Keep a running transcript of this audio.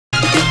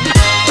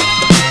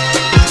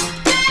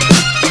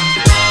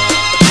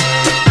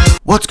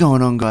What's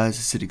going on, guys?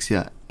 Acidix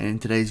here, and in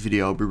today's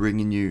video I'll be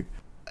bringing you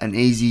an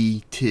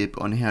easy tip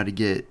on how to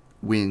get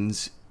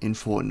wins in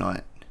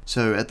Fortnite.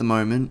 So at the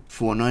moment,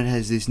 Fortnite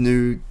has this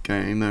new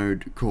game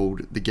mode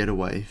called the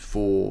Getaway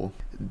for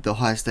the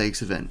high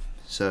stakes event.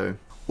 So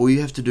all you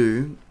have to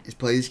do is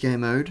play this game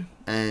mode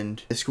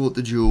and escort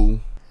the jewel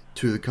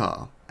to the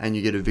car, and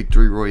you get a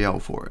victory royale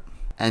for it,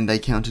 and they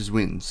count as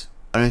wins.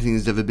 I don't think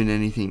there's ever been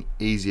anything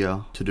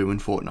easier to do in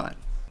Fortnite.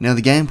 Now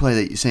the gameplay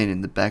that you're seeing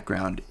in the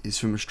background is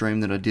from a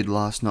stream that I did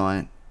last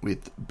night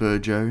with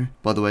Burjo.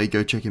 By the way,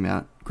 go check him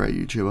out. Great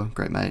YouTuber,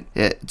 great mate.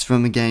 Yeah, it's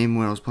from a game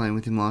where I was playing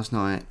with him last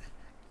night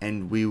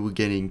and we were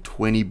getting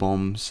 20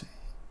 bombs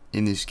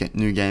in this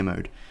new game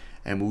mode,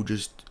 and we were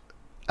just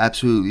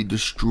absolutely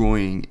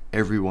destroying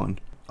everyone.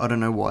 I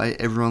don't know why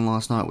everyone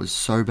last night was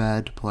so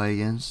bad to play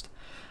against,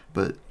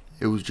 but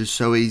it was just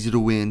so easy to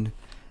win,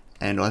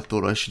 and I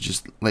thought I should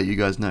just let you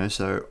guys know.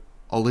 So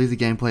I'll leave the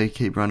gameplay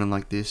keep running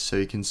like this so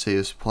you can see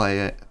us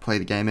play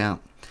the game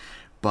out.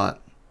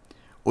 But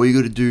all you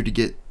got to do to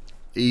get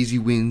easy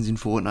wins in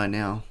Fortnite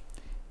now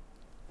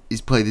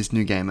is play this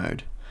new game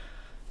mode.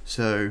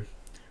 So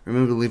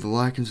remember to leave a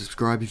like and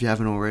subscribe if you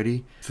haven't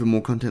already for more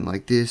content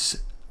like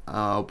this.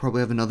 I'll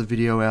probably have another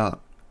video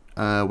out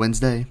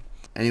Wednesday.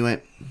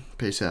 Anyway,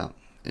 peace out.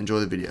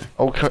 Enjoy the video.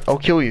 I'll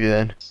kill you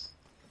then.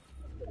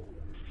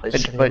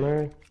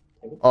 Wait.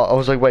 I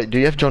was like, wait, do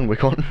you have John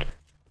Wick on?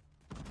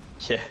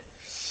 Yeah.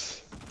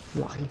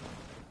 Lucky.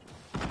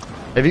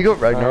 Have you got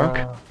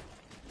Ragnarok?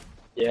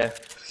 Yeah.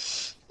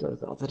 Got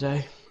it the other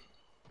day.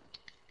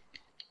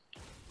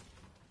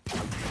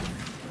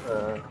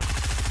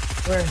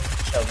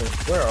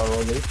 Where are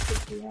all these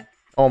people?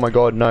 Oh my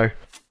god, no. Do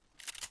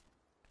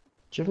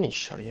you have any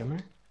shotty ammo?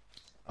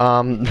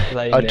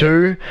 I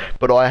do,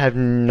 but I have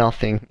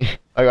nothing.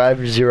 I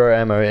have 0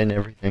 ammo in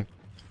everything.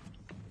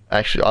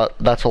 Actually,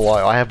 that's a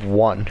lie. I have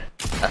 1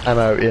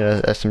 ammo in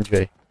a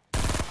SMG.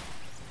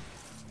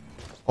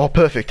 Oh,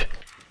 perfect.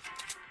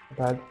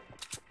 Bad.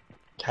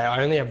 Okay,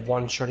 I only have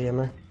 1 shotty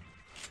ammo.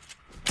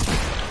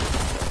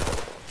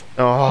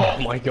 Oh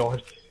my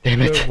god.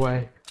 Damn it. No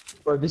way.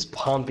 Bro, this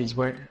pump is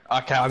where.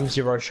 Okay, I'm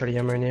 0 shotty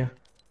ammo now.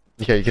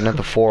 Okay, you can have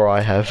the 4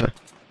 I have.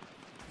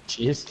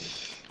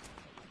 Cheers.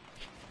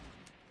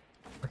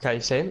 Okay,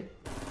 you see him?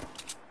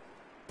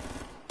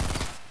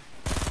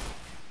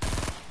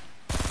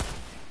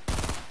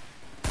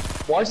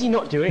 Why is he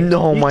not doing it?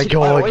 No, my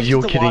god,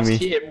 you're kidding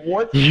me.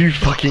 What? You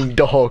fucking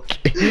dog.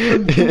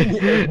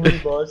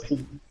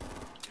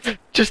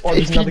 Just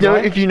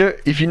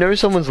if you know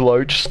someone's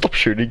low, just stop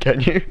shooting, can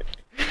you?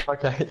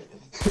 Okay.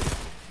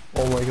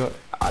 Oh my god.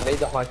 I need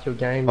the high kill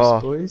games,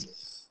 boys.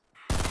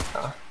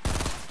 I'm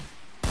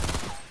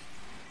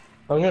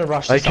gonna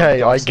rush this.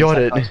 Okay, I got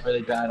it. That's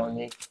really bad on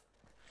you.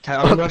 Okay,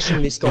 I'm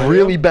rushing this guy.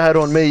 Really bad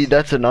on me.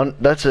 That's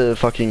a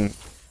fucking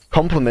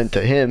compliment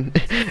to him.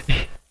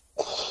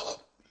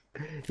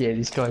 Yeah,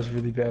 this guy's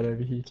really bad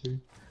over here too.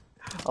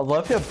 I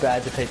love how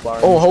bad the people are.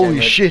 Oh,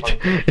 holy shit!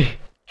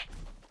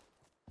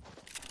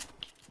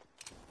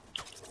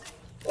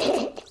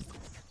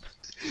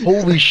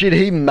 Holy shit,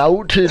 he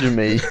melted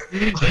me.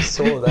 I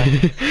saw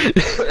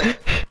that.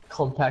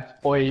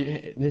 Compact.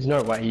 Boy, there's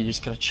no way you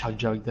just got a chug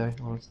jug though,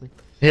 honestly.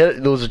 Yeah,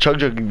 there was a chug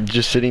jug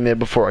just sitting there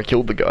before I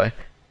killed the guy.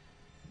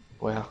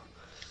 Wow.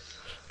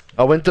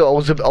 I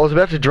was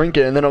about to drink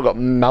it and then I got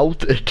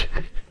melted.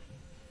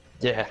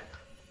 Yeah.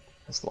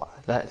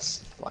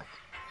 That's like,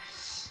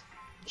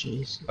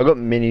 jeez. I got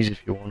minis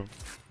if you want them.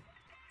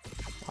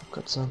 I've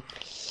got some.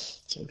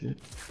 So good.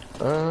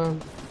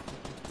 I'm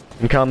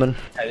coming.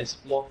 Hey, there's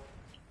more.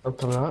 I'm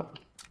coming up.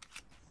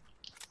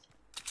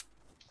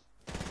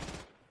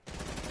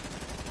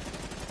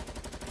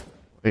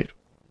 Wait.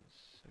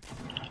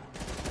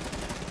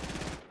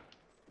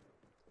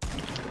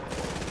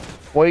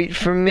 Wait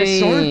for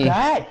me. They're so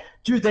bad,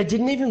 dude. They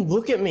didn't even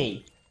look at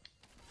me.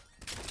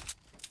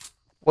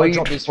 Wait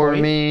for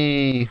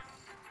me.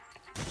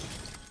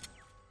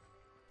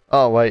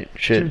 Oh wait,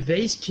 shit. Dude,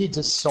 these kids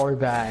are so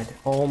bad.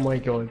 Oh my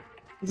god.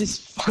 This is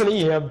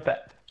funny how bad.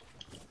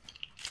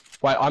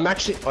 Wait, I'm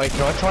actually. Wait,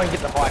 can I try and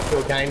get the high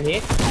kill game here?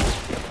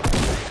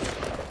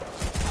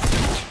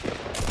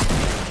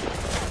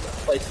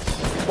 Please,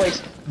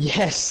 please,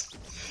 yes.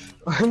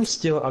 I'm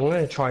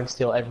gonna try and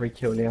steal every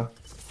kill now.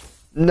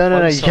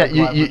 No, you can't.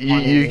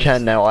 You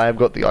can now. I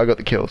got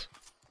the kills.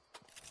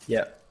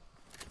 Yep.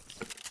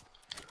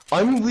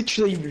 I'm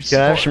literally.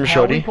 Can I have some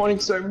shoddy? Finding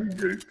so many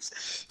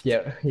groups.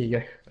 Yeah, here you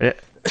go. Yeah.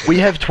 We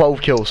have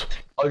 12 kills.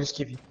 I'll just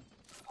give you.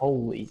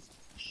 Holy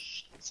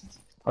shit.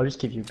 I'll just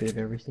give you a bit of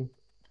everything.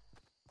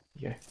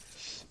 Yeah.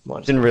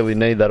 Didn't really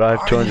need that. I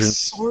have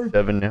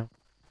 207 now.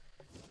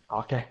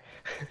 Okay.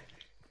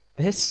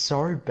 They're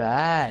so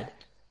bad.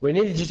 We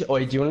need to just. Oh,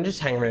 do you want to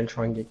just hang around and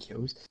try and get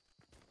kills?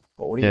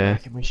 What do you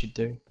reckon we should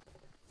do?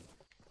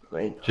 I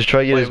mean, just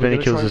try to get as many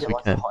kills as we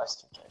can.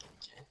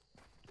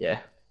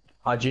 Yeah.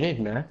 Do you need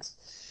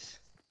mats?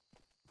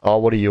 Oh,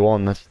 what are you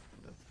on? That's the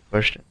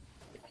question.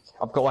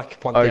 I've got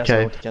like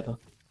 1,000 altogether.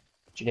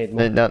 Do you need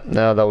more?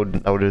 No, that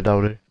would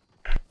do.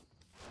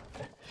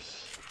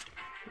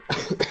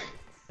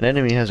 An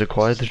enemy has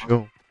acquired the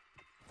jewel.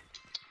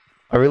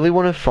 I really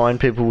want to find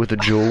people with a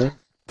jewel.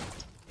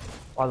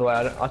 By the way,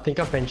 I think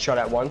I've been shot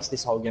at once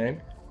this whole game.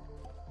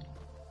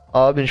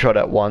 Oh, I've been shot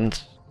at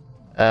once.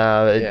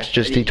 It's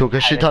just he took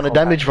a shit ton of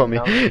damage from me.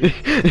 I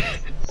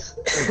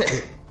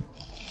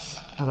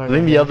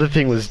think the other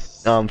thing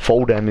was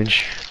fall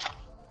damage.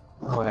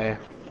 Oh yeah.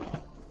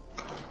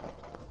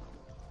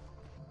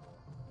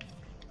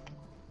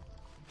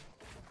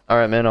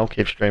 Alright man, I'll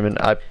keep streaming.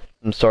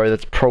 I'm sorry,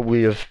 that's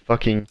probably a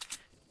fucking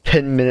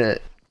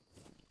 10-minute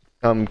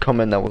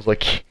comment that was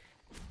like,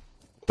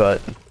 but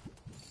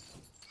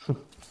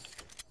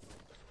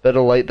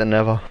better late than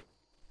never.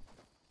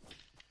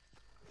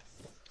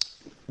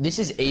 This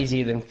is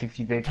easier than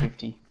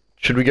 50v50.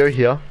 Should we go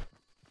here?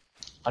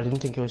 I didn't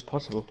think it was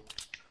possible.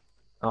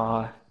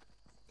 Both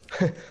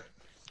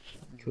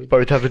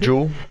have a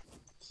jewel?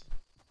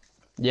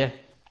 Yeah.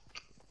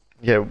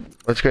 Yeah,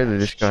 let's go to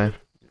this guy.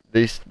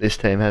 This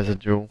team has a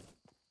jewel.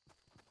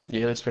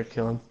 Yeah, let's go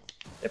kill him.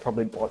 They're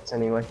probably bots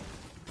anyway.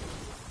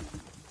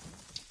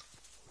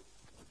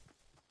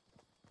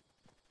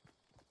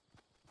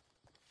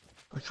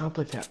 I can't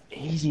believe how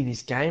easy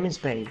this game has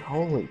been.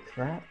 Holy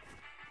crap.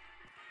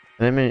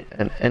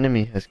 An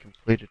enemy has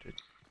completed it.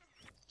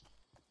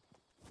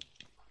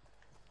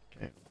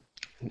 Okay.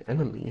 An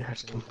enemy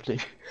has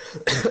completed.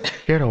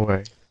 Get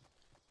away.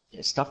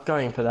 Yeah, stop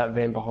going for that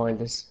van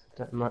behind us.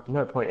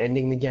 No point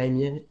ending the game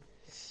yet.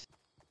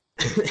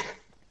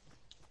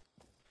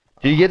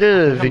 Do you get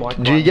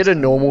a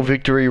normal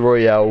victory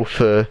royale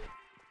for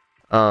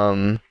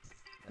okay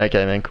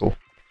man, cool.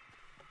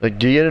 Like,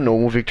 do you get a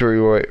normal victory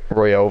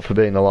royale for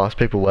being the last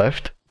people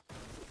left?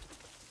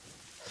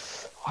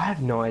 I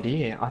have no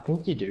idea. I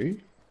think you do.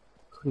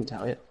 Couldn't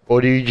tell you.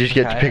 Or do you just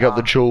get to pick up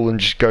the jewel and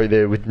just go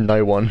there with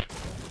no one?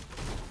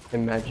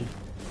 Imagine.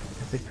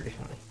 That'd be pretty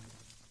funny.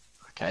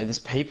 Okay, there's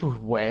people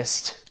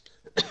west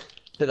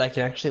that they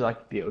can actually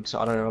like build, so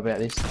I don't know about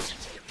this.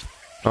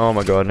 Oh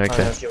my god, I don't know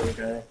okay. if you want to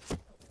go there.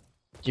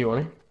 Do you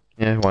want to?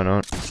 Yeah, why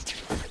not?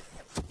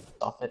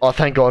 Stop it. Oh,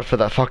 thank god for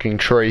that fucking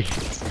tree.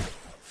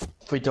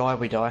 If we die,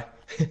 we die.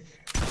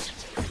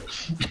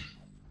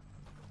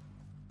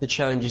 The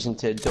challenge isn't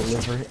to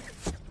deliver it.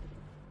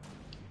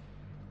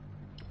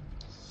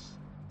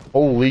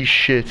 Holy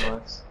shit.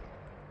 Nice.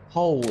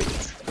 Holy.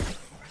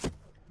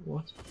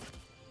 What?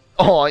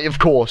 Oh, of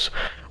course.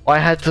 I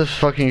had to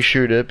fucking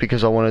shoot it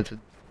because I wanted to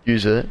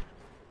use it.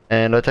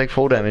 And I take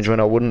fall damage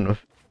when I wouldn't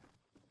have.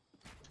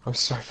 I'm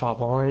so far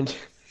behind.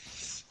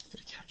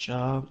 Gotta catch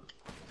up.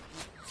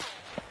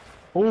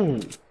 Oh,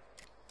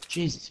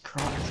 Jesus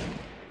Christ.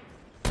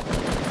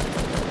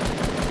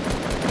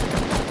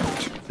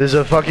 There's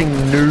a fucking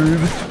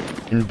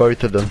noob in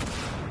both of them.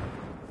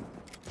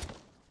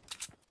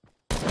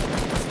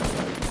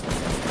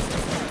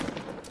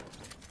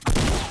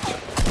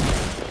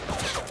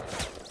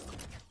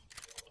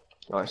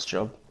 Nice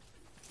job.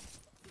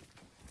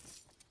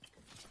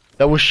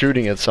 That was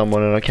shooting at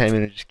someone and I came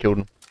in and just killed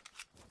him.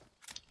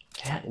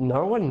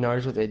 No one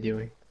knows what they're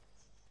doing.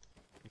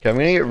 Okay, I'm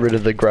gonna get rid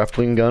of the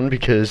grappling gun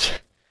because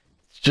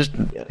it's just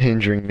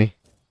hindering me.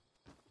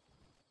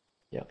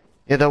 Yep.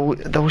 Yeah,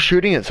 they were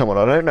shooting at someone,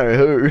 I don't know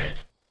who.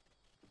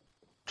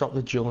 Drop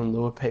the jewel and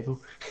lure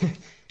people.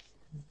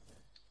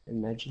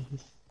 Imagine.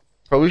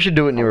 Probably should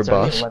do it near a There's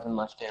only bus. 11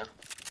 left down.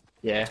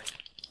 Yeah.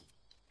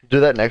 Do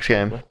that next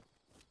game.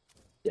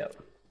 Yep.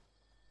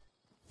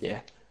 Yeah.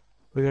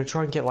 We're gonna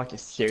try and get like a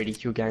 30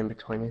 kill game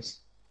between us.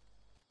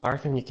 I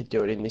reckon you could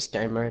do it in this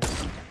game mode.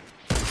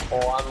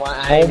 Oh, I'm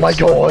like, Oh my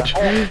god!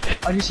 Oh,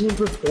 I just hit him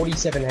for a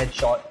 47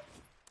 headshot.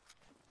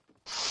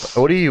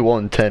 What are you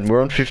on? 10?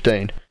 We're on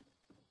 15.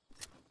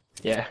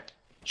 Yeah.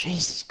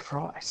 Jesus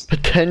Christ.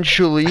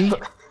 Potentially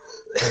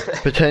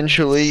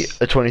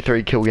a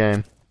 23 kill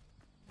game.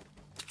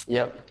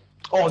 Yep.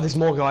 Oh, there's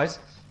more guys.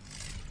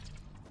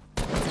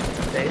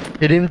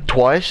 Hit him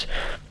twice.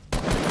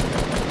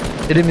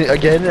 Hit him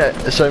again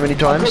so many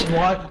times.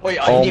 Wait,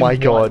 Oh my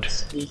god.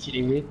 Are you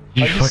kidding me?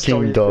 You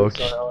fucking dog.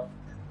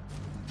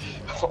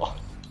 Oh,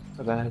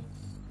 so bad.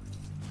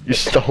 You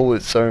stole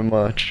it so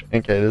much.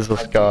 Okay, there's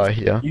this guy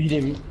here. You hit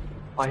him.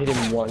 I hit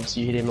him once.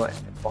 You hit him like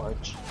a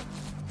bunch.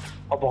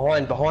 Oh,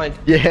 behind.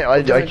 Yeah,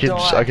 I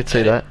could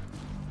see that.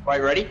 Wait,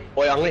 ready?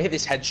 Wait, I'm gonna hit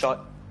this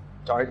headshot.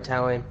 Don't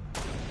tell him.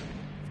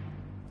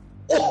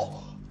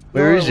 Oh!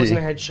 Where is It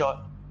wasn't he? a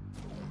headshot.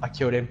 I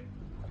killed him.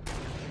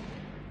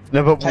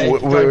 No,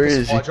 but where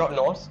is he? I dropped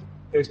north.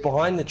 It was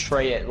behind the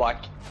tree at like.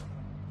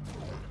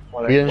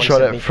 We're getting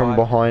shot at from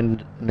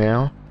behind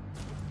now.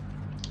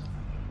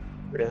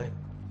 Really?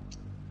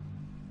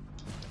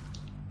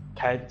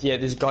 Okay, yeah,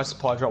 there's a guy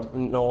supply drop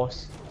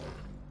north.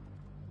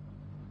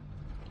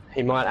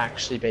 He might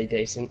actually be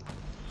decent.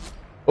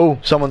 Oh,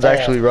 someone's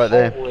actually right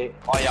there.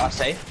 Oh yeah, I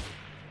see.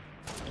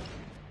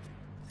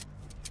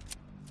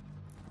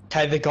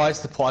 Okay, the guy's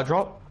supply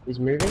drop is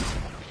moving.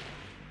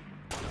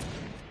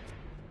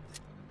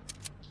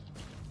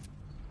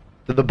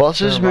 Did the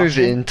buses move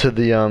into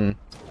the I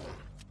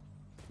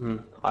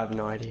have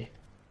no idea.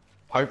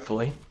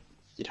 Hopefully.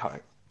 You'd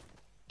hope.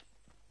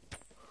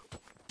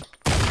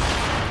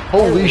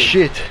 Holy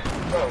shit.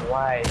 No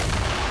way.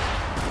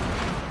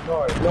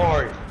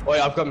 No. Wait,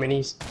 I've got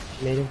minis.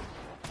 You need them?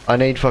 I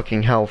need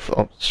fucking health.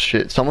 Oh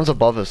shit. Someone's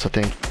above us, I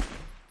think.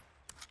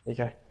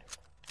 Okay.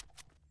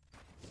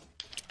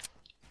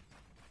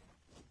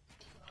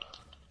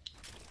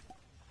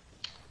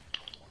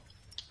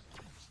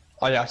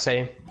 Oh yeah, I see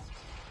him.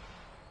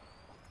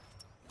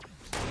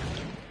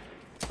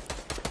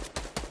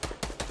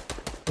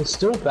 It's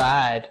still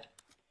bad.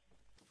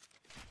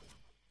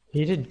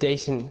 He did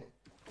decent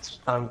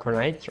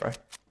grenade throw.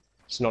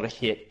 It's not a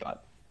hit,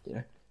 but you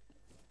know.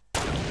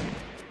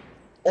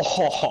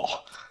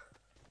 Oh!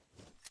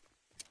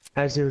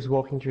 As he was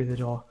walking through the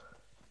door.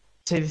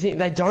 See the thing,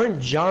 they don't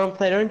jump,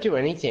 they don't do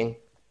anything.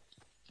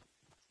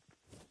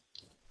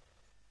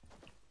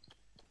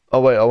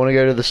 Oh wait, I want to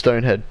go to the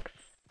stone head.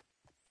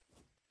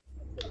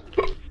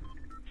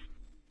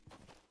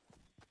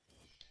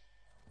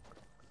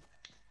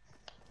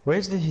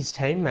 Where's his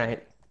teammate?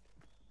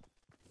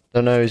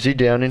 Don't know, is he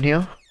down in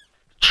here?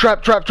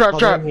 Trap, trap, trap, Oh,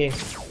 trap! here.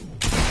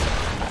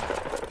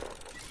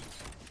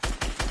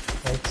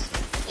 Thanks.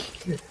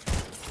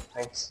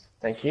 Thanks.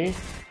 Thank you.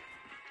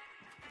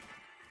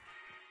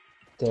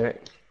 Damn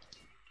it.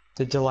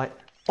 The delay.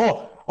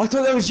 Oh! I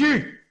thought that was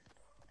you!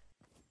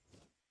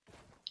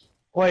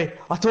 Wait,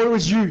 I thought it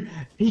was you!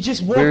 He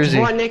just walked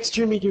right next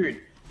to me, dude!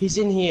 He's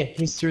in here.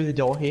 He's through the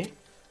door here.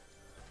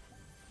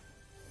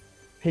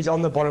 He's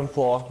on the bottom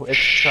floor. It's a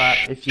trap.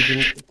 If you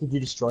didn't... Did you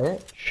destroy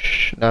it?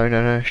 Shh. No,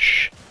 no, no,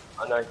 shh.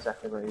 I know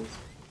exactly where he is.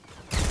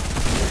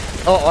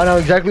 Oh, I know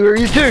exactly where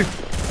he is too!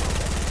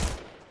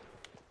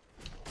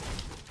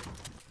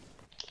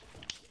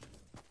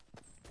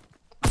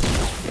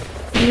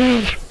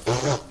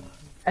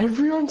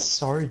 Everyone's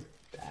so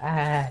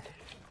bad.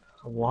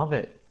 I love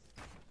it.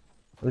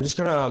 I'm just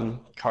gonna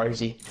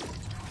cozy.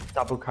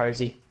 Double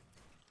cozy.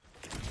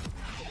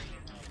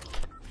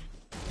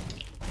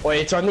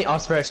 Wait, it's only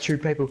us versus 2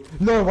 people.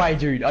 No way,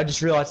 dude. I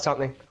just realized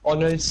something. Oh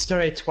no, this is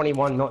gonna be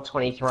 21, not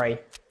 23.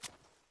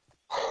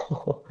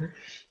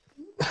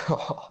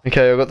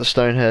 Okay, I got the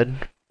stone head.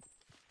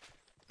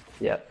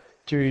 Yep.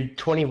 Dude,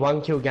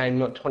 21 kill game,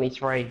 not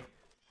 23.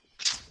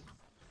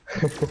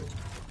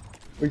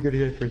 We gotta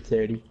go for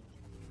 30.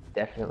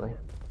 Definitely.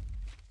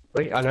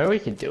 I know we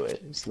can do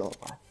it. It's not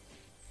like...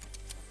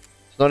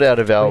 It's not out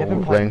of our We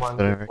haven't played length, one I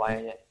don't good player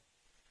yet.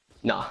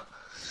 Nah.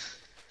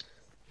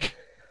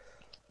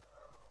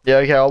 Yeah,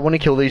 okay, I want to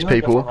kill these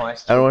people, and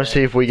I want to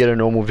see if we get a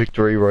normal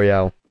victory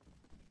royale.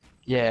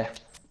 Yeah.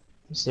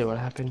 Let's see what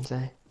happens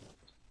there.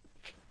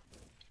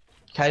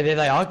 Okay, there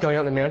they are, going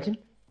up the mountain.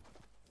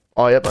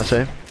 Oh, yep, I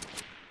see.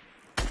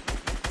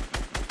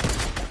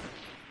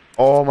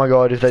 Oh my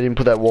god, if they didn't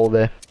put that wall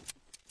there.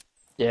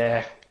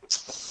 Yeah.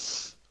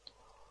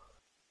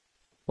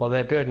 Well,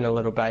 they're building a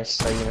little base,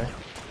 so you know.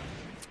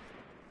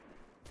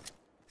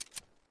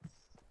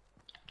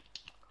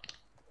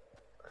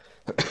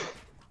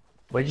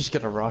 We're just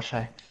gonna rush,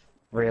 eh?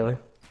 Really?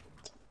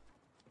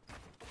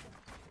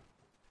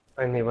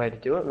 Only way to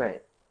do it,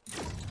 mate.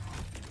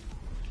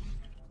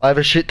 I have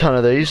a shit ton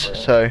of these,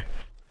 so...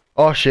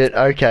 Oh shit,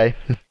 okay.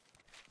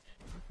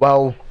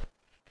 Well...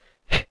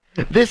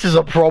 This is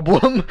a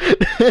problem!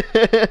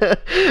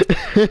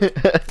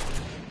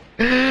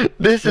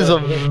 This is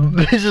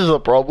a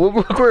problem,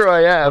 look where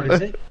I am!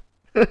 What is it?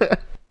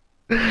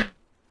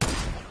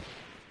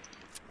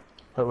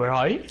 But where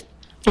are you?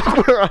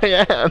 Look where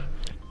I am!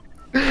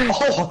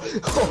 Oh!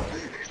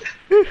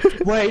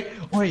 Wait.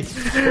 Do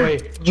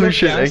you have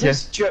shit,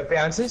 bounces? okay. Do you have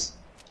bounces?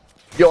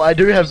 Yo, I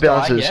do have Just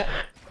died, bounces. yeah?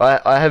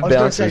 I have I was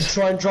gonna say, bounces.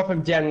 try and drop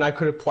him down and I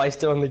could have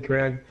placed it on the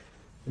ground.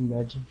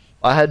 Imagine.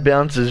 I had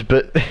bounces,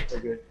 but So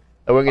good.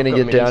 they weren't gonna I've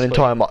got get down in minis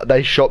time.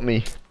 They shot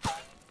me.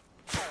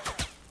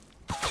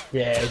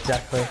 Yeah,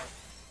 exactly.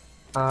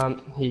 Here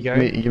you go.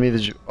 Give me the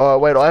jewel. Oh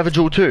wait, I have a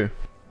jewel too.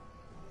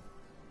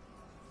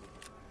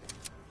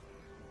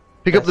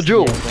 Pick up the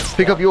jewel.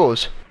 Pick up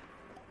yours.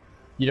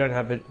 You don't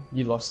have it.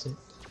 You lost it.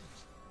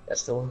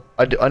 That's the one.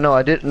 I know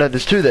I did. No,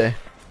 there's 2 there.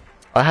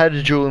 I had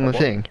a jewel in the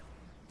thing.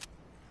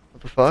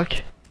 What the fuck?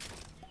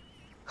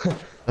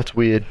 That's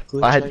weird.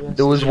 Glitch, I I had. guess.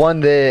 There was 1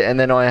 there, and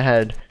then I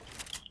had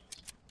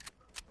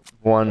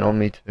 1 on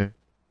me too.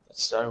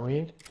 That's so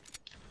weird.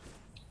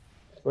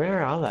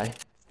 Where are they?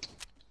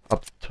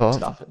 Up the top.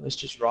 Stuff it. Let's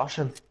just rush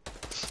them.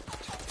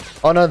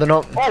 Oh no, they're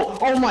not.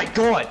 Oh my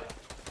god!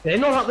 They're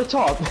not up the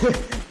top.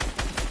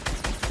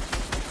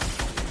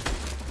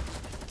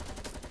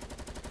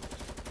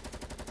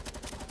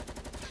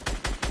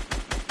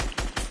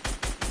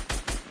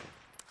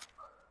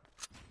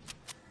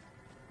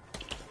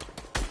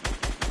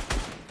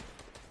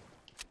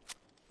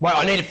 Wait,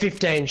 I need a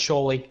 15,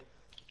 surely.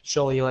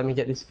 Surely you let me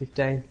get this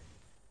 15.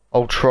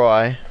 I'll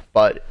try,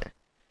 but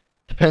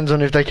depends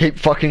on if they keep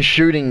fucking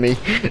shooting me.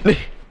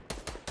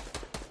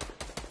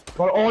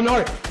 Oh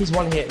no! He's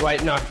 1 hit.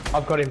 Wait, no.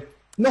 I've got him.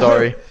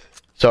 No!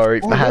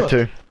 Sorry, Oh, I had look.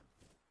 to.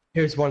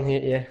 Here's 1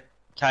 hit, yeah.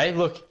 Okay,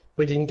 look.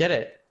 We didn't get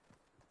it.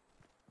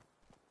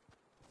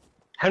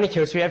 How many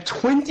kills do we have?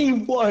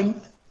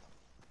 21!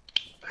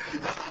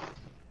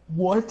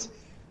 What?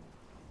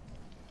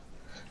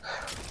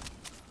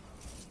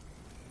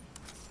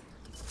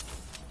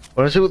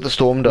 want to see what the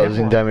storm does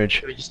in damage.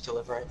 Should we just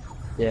deliberate?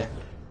 Yeah.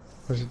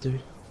 What does it do?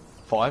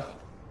 5?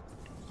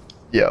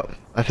 Yeah,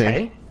 I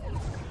think. 10?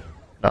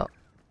 No.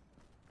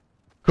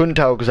 Couldn't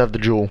tell because I have the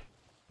jewel,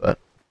 but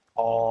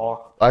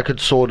I could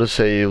sort of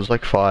see it was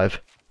like 5.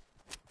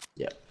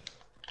 Yeah.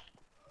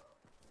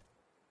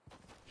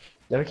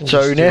 Now we can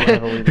So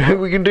now we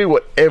we can do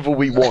whatever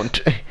we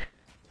want.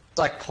 It's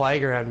like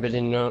Playground, but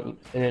in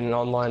an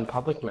online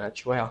public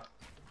match. Wow.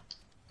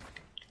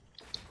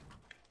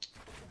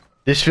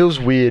 This feels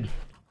weird.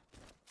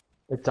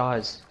 It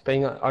does.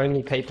 Being the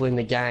only people in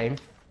the game.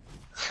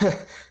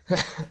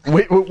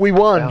 We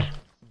won, Wow.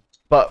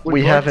 but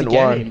we haven't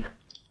won.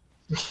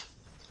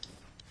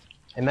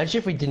 Imagine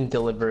if we didn't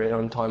deliver it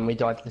on time, we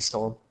died to the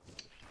storm.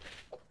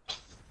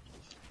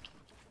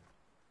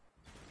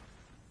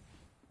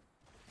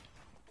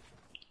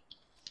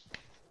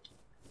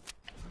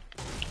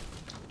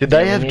 Did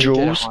they have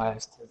jewels?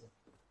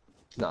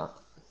 No.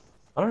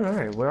 I don't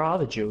know. Where are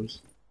the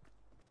jewels?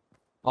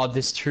 Oh,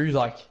 there's 2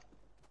 like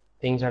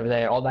things over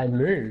there. Oh, they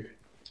move.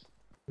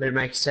 But it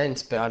makes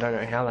sense, but I don't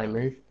know how they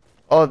move.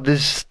 Oh,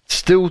 there's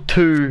still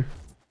 2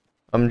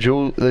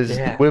 jewel.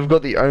 We've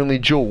got the only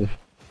jewel.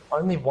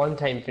 Only one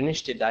team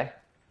finished, did they?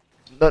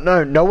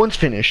 No one's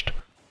finished.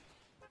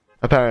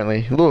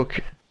 Apparently, look.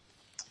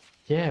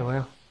 Yeah,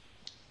 well.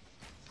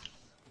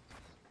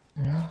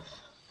 Yeah.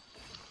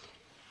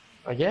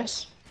 I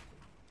guess.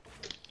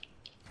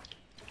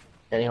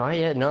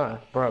 Anyway, yeah, no,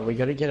 bro, we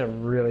gotta get a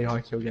really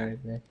high kill game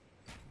there.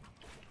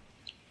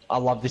 I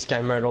love this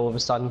game mode all of a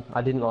sudden.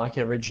 I didn't like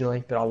it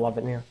originally, but I love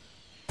it now.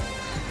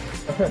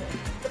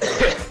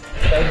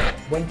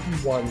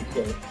 21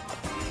 kills.